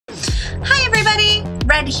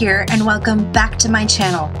Red here, and welcome back to my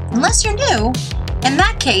channel. Unless you're new, in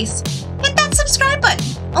that case, hit that subscribe button.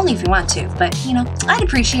 Only if you want to, but you know, I'd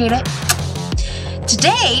appreciate it.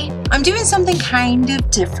 Today, I'm doing something kind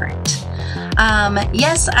of different.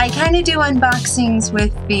 Yes, I kind of do unboxings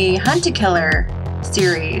with the Hunt-A-Killer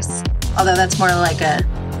series, although that's more like a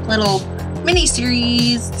little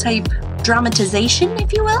mini-series type dramatization,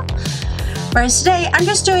 if you will. Whereas today, I'm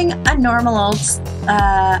just doing a normal old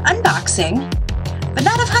unboxing, but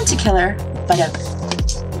not of Hunt-A-Killer, but of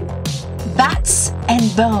Bats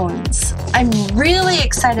and Bones. I'm really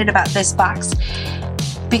excited about this box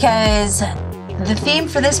because the theme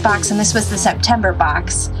for this box, and this was the September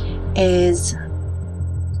box, is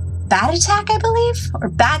Bat Attack, I believe? Or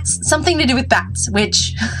bats, something to do with bats,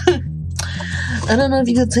 which I don't know if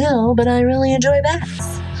you could tell, but I really enjoy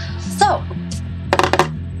bats. So,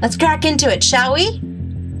 let's crack into it, shall we?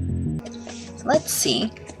 Let's see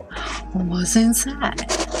what's inside.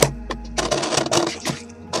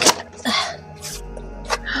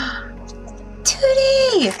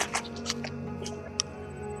 Tootie!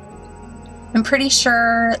 I'm pretty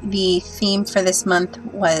sure the theme for this month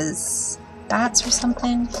was bats or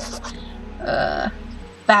something. Bat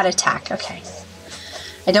Attack. Okay.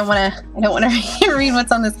 I don't want to read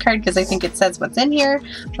what's on this card because I think it says what's in here.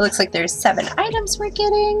 It looks like there's 7 items we're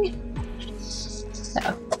getting. So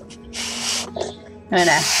I'm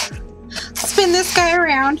gonna spin this guy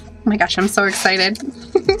around. Oh my gosh, I'm so excited.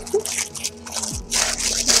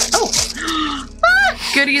 Oh,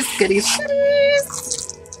 goodies, goodies,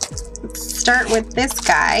 goodies. Let's start with this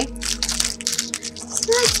guy.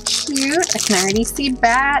 That's cute. I can already see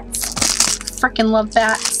bats. Frickin' love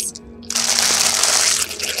bats.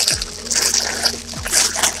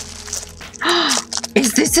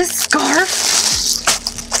 Is this a scarf?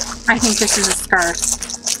 I think this is a scarf.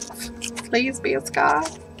 Please be a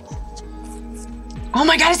scarf. Oh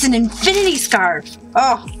my god, it's an infinity scarf.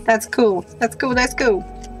 Oh, that's cool. That's cool, that's cool.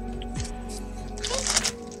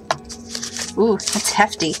 Ooh, that's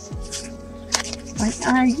hefty. What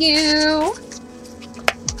are you?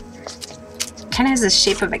 Kind of has the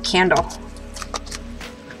shape of a candle.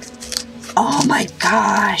 Oh my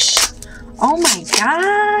gosh. Oh my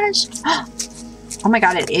gosh. Oh my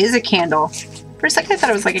god, it is a candle. For a second I thought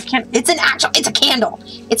it was like a candle. It's a candle.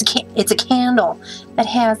 It's a candle that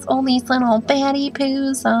has all these little batty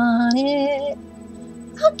poos on it.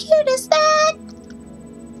 How cute is that?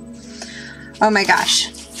 Oh my gosh.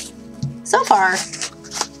 So far,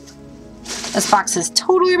 this box has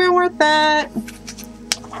totally been worth it.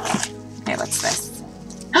 Okay, what's this?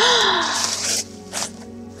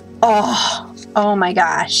 Oh my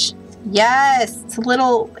gosh. Yes, it's a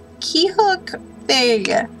little key hook thing.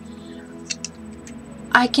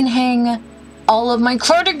 I can hang all of my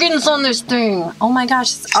cardigans on this thing. Oh my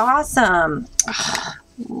gosh, it's awesome.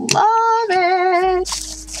 Love it.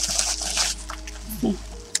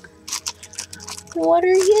 What are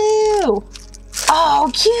you?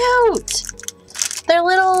 Oh, cute. They're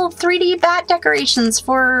little 3D bat decorations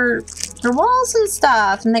for your walls and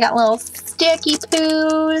stuff. And they got little sticky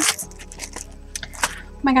poos.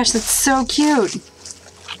 Oh my gosh, that's so cute.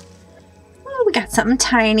 Oh, we got something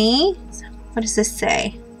tiny. What does this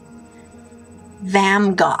say?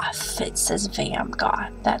 Vamgoth. It says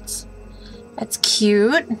Vamgoth. That's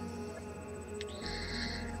cute.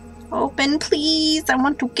 Open, please. I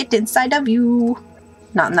want to get inside of you.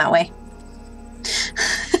 Not in that way.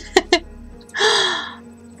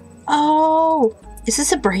 Oh, is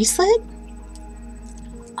this a bracelet?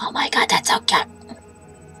 Oh my god, that's so cute.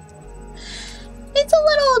 It's a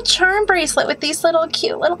little charm bracelet with these little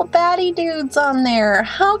cute little batty dudes on there.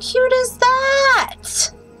 How cute is that?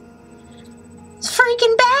 It's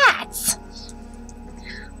freaking bats.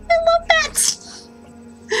 I love bats.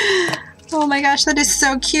 Oh my gosh, that is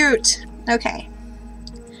so cute. Okay.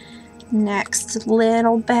 Next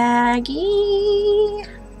little baggie.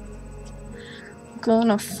 I'm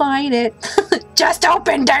gonna fight it. Just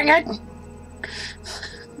open, dang it.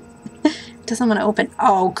 Doesn't want to open.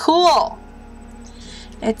 Oh, cool.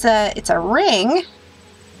 It's a ring.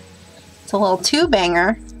 It's a little tube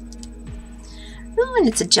banger. Oh, and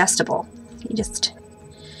it's adjustable.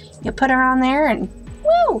 You put her on there and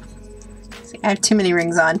woo! See, I have too many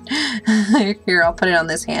rings on. Here, I'll put it on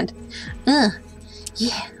this hand. Yeah,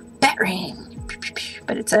 bat ring.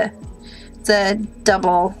 But it's a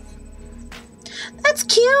double. That's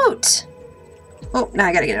cute. Oh, now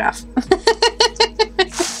I gotta get it off.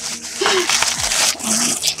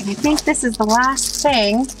 I think this is the last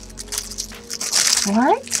thing.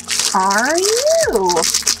 What are you?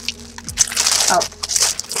 Oh,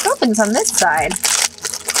 it opens on this side.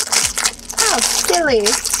 How silly.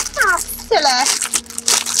 How silly.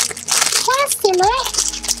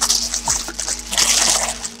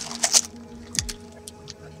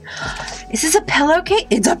 Is this a pillowcase?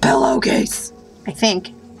 It's a pillowcase, I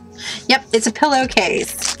think. Yep, it's a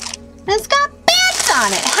pillowcase. And it's got bats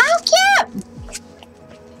on it. How cute!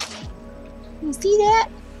 You see that?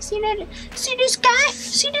 See that? See this guy?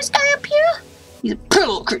 See this guy up here? He's a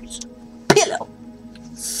pillowcase. Pillow.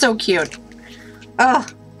 So cute. Oh,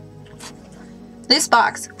 this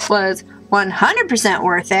box was 100%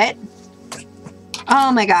 worth it.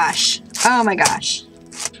 Oh my gosh. Oh my gosh.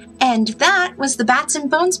 And that was the Bats and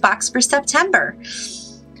Bones box for September.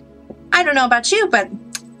 I don't know about you, but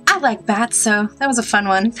I like bats, so that was a fun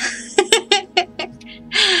one.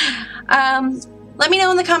 Let me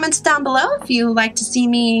know in the comments down below if you like to see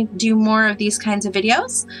me do more of these kinds of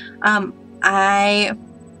videos. I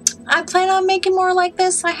plan on making more like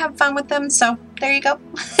this. I have fun with them, so there you go.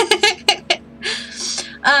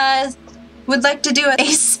 Would like to do a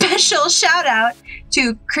special shout out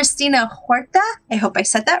to Christina Horta, I hope I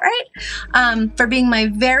said that right, for being my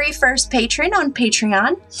very first patron on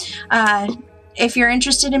Patreon. If you're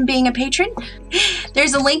interested in being a patron,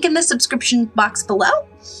 there's a link in the subscription box below.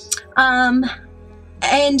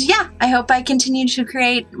 And yeah, I hope I continue to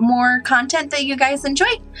create more content that you guys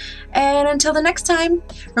enjoy. And until the next time,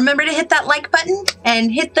 remember to hit that like button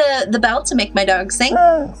and hit the bell to make my dog sing.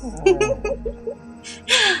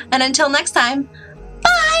 And until next time,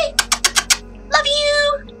 bye! Love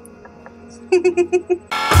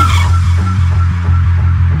you!